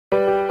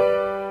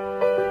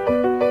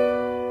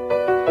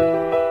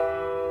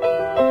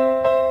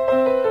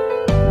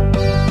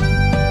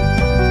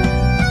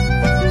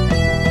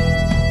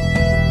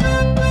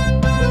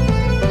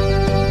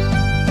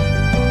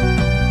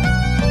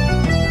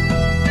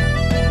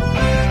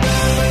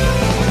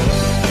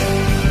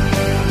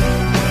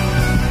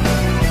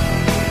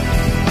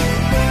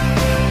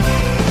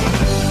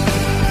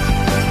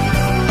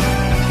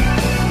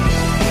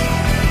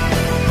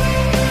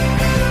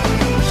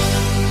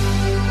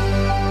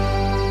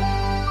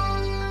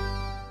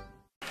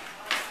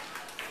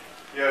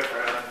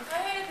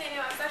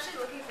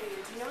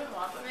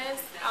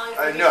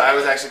I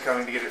was actually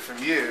coming to get it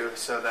from you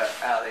so that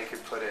Allie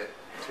could put it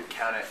to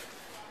count it.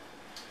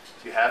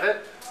 Do you have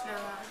it? No,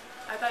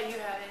 I thought you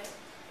had it.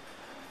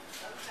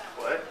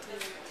 What?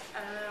 Dude, I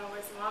don't know.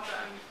 Where's the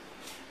wampum?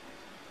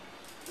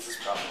 This is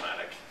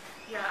problematic.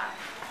 Yeah.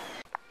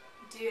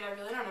 Dude, I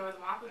really don't know where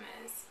the wampum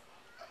is.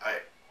 I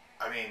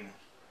mean,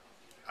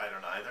 I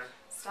don't either.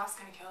 Stuff's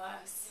gonna kill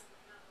us.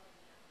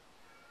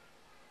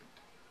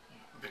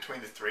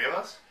 Between the three of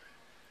us?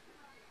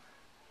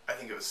 I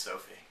think it was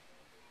Sophie.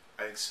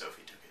 I think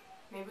Sophie took it.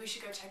 Maybe we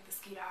should go check the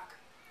ski dock.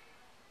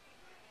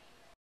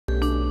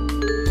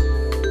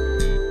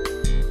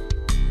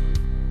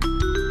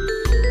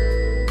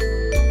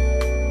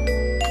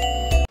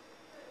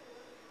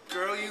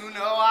 Girl, you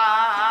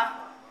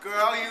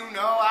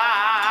know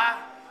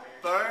I,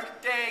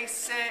 birthday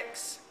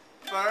 6,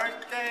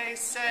 birthday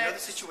 6. I know the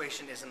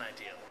situation isn't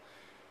ideal.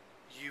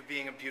 You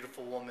being a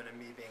beautiful woman and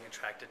me being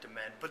attracted to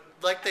men. But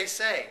like they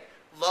say,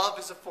 love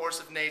is a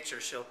force of nature,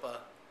 Shilpa.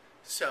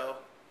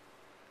 So,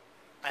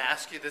 I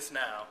ask you this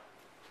now.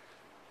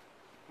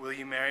 Will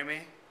you marry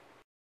me?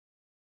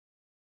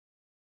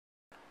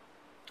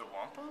 The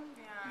Wampum?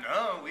 Yeah.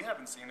 No, we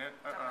haven't seen it.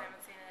 I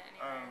haven't seen it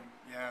anywhere.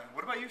 Yeah.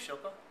 What about you,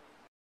 Shilpa?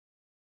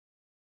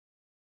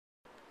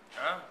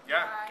 Oh,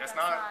 yeah, guess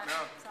not. No.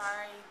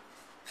 Sorry.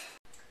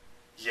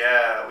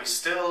 Yeah, we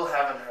still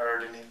haven't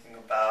heard anything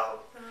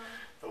about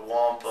the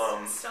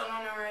Wampum. Still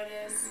don't know where it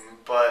is.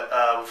 But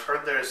we've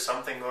heard there's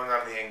something going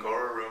on in the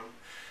Angora room.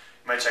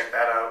 You might check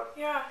that out.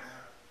 Yeah.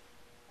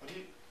 What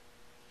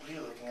are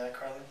you looking at,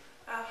 Carlin?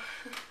 Oh,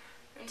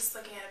 I'm just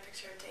looking at a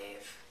picture of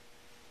Dave.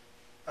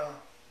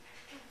 Oh.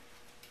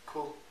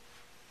 Cool.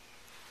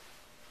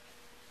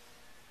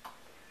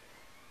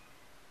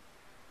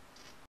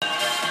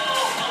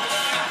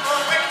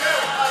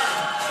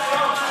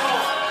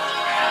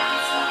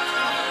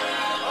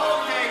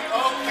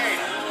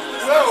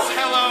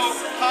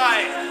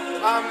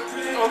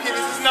 Okay,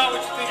 this is not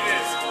what you think it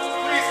is.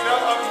 Please, no,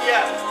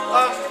 yeah.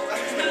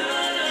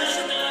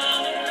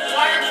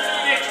 Why are you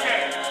doing it,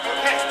 okay?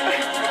 Okay,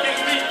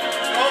 leave.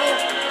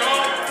 No.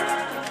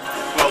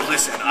 Well,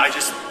 listen, I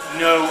just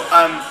know,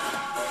 I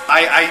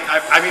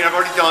mean, I've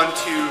already gone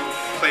to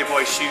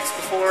Playboy shoots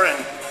before, and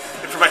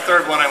for my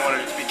third one, I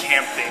wanted it to be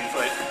camp themed,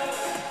 but,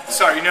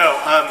 sorry, no,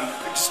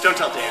 just don't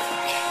tell Dave.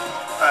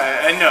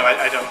 No,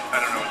 I don't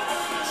know what it is.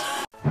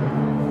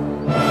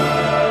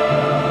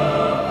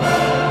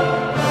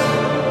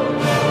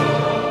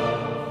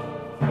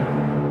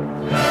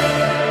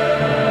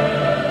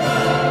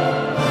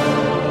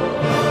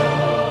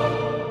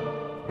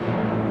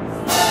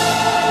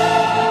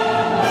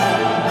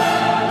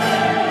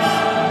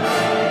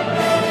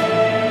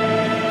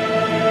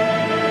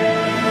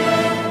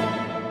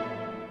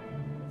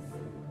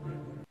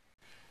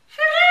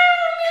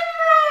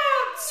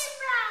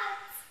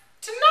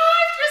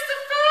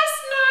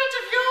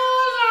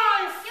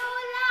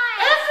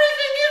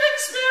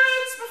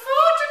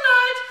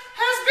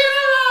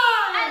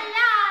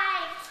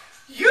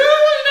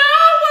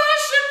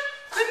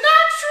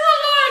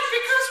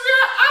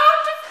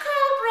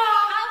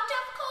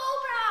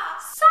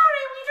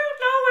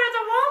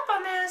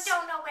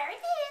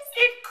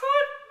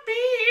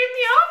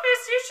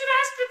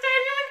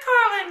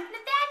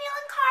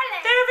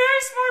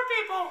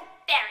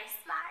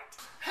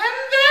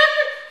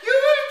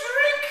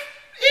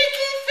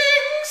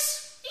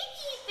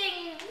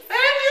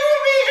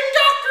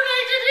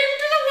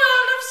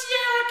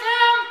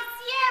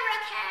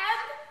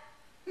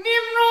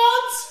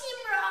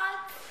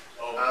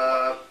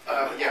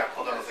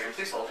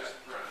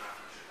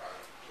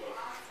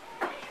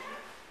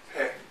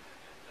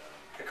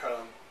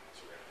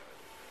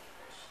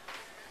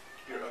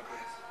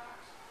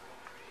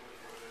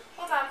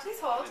 Please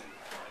hold.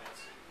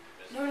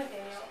 No,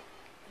 Nathaniel.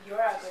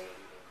 You're ugly.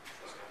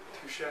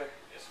 Touche.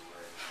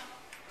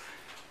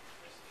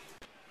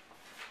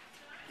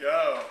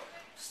 Yo,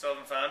 still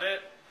haven't found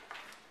it?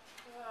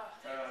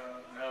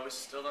 No, we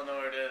still don't know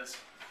where it is.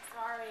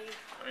 Sorry.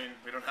 I mean,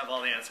 we don't have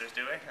all the answers,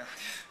 do we?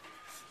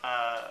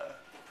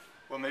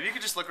 Well, maybe you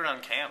could just look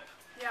around camp.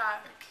 Yeah,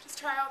 just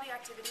try all the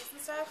activities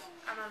and stuff.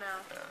 I don't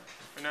know. Yeah,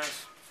 who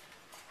knows?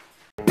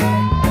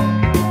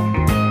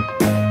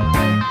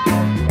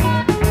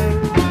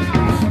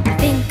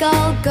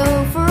 I'll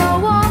go for a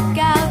walk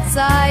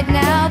outside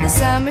now. The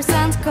summer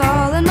sun's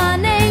calling my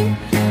name.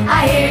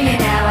 I hear you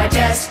now, I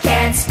just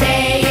can't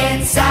stay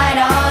inside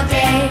all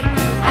day.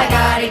 I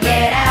gotta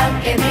get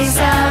out, give me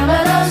some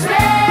of those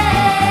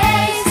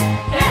rays.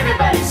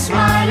 Everybody's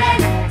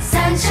smiling,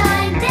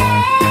 sunshine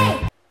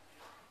day.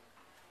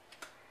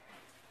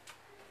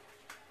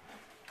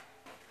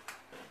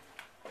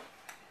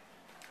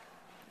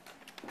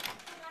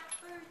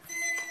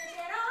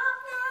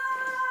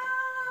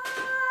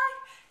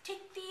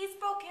 Take these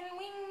broken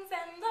wings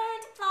and learn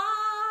to fly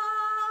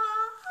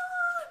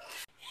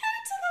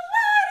into the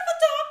light of a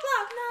dark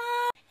black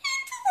night.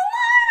 Into the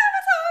light of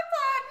a dark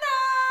black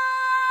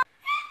night.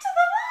 Into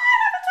the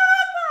light of a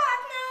dark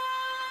black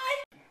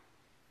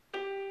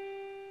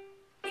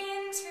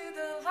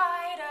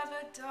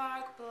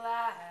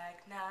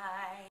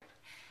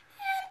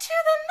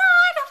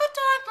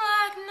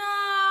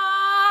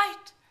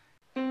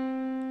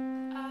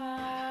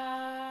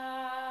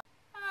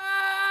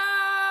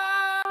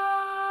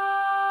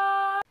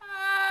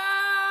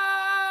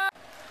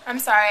I'm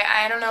sorry,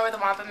 I don't know where the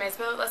Wampum is,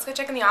 but let's go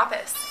check in the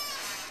office.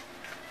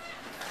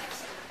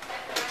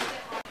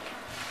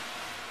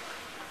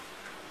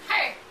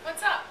 Hey,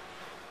 what's up?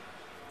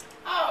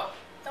 Oh,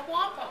 the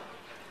Wampum.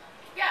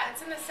 Yeah,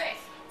 it's in the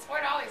safe. It's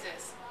where it always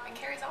is, in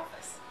Carrie's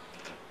office.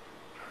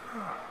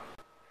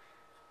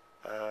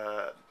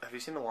 Have you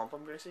seen the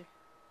Wampum, Gracie?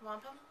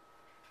 Wampum?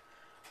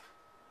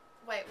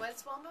 Wait,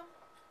 what's Wampum?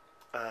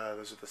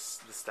 Those are the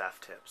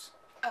staff tips.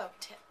 Oh,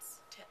 tips.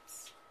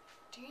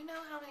 Do you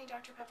know how many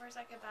Dr. Peppers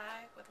I could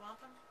buy with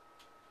Wampum?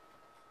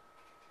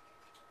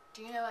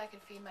 Do you know I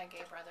could feed my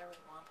gay brother with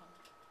Wampum?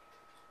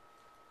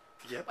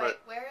 Yeah, Wait,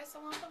 where is the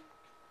Wampum?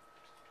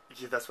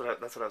 Yeah, that's what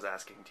I was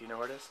asking. Do you know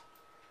where it is?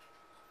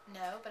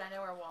 No, but I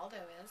know where Waldo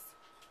is.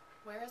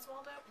 Where is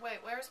Waldo? Wait,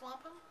 where's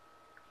Wampum?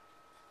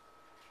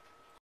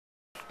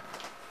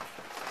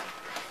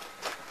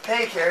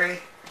 Hey, Carrie.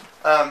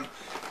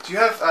 Do you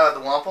have the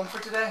Wampum for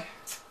today?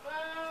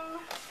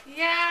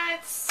 Yeah,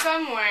 it's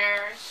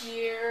somewhere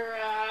here.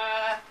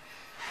 I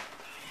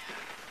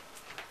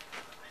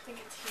think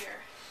it's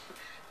here.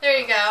 There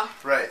you go.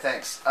 Right,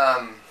 thanks.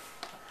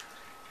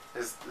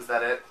 Is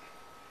that it?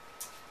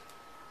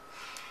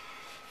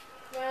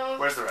 Well,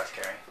 Where's the rest,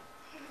 Carrie?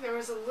 there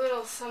was a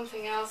little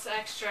something else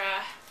extra.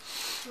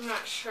 I'm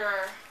not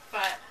sure,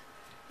 but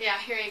yeah,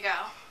 here you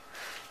go.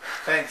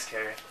 Thanks,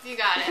 Carrie. You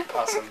got it.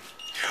 Awesome.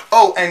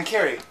 Oh, and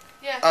Carrie.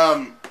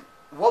 Yeah.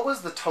 What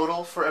was the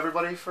total for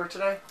everybody for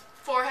today?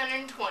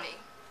 420.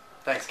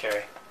 Thanks,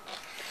 Carrie.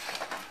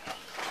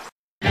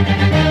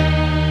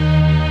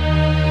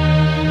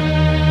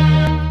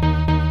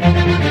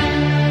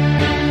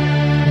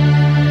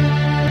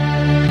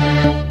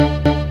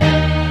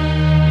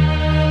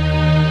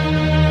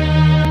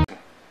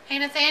 Hey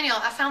Nathaniel,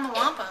 I found the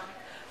Wampum,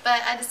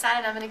 but I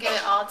decided I'm going to give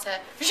it all to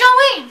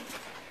Jolene!